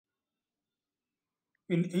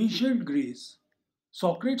In ancient Greece,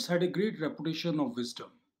 Socrates had a great reputation of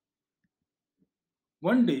wisdom.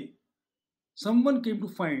 One day, someone came to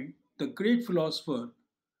find the great philosopher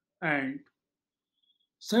and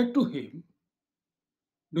said to him,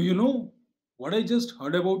 "Do you know what I just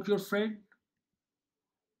heard about your friend?"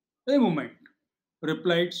 "A moment,"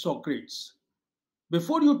 replied Socrates.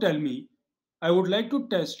 "Before you tell me, I would like to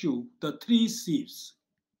test you the three C's."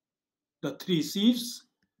 "The three C's?"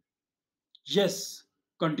 "Yes,"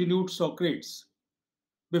 continued Socrates.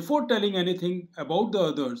 "Before telling anything about the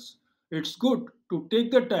others, it's good to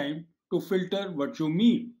take the time to filter what you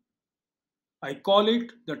mean. I call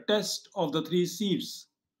it the test of the three C's.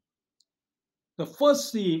 The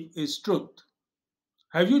first sieve is truth.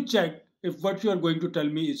 Have you checked if what you are going to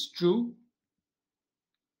tell me is true?"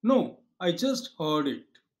 "No, I just heard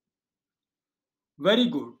it."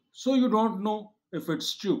 "Very good. So you don't know if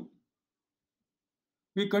it's true."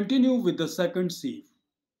 We continue with the second sieve,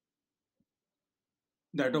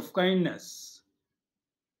 that of kindness.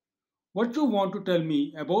 "What you want to tell me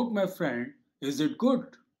about my friend, is it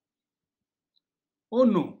good?" "Oh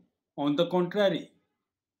no, on the contrary."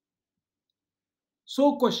 So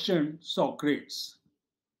questioned Socrates.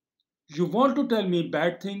 "You want to tell me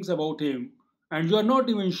bad things about him and you are not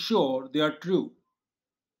even sure they are true.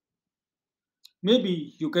 Maybe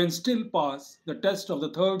you can still pass the test of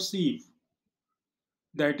the third sieve,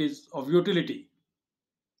 that is, of utility.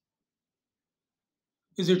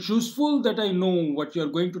 Is it useful that I know what you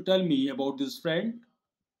are going to tell me about this friend?"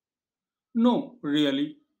 "No, really."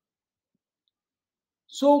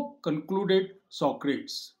 So concluded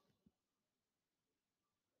Socrates.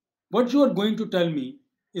 "What you are going to tell me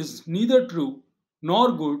is neither true, nor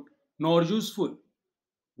good, nor useful.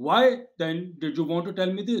 Why then did you want to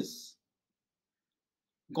tell me this?"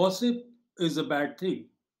 Gossip is a bad thing.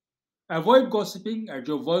 Avoid gossiping at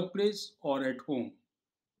your workplace or at home.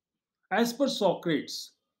 As per Socrates,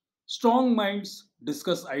 strong minds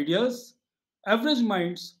discuss ideas, average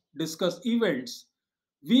minds discuss events,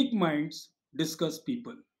 weak minds discuss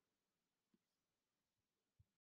people.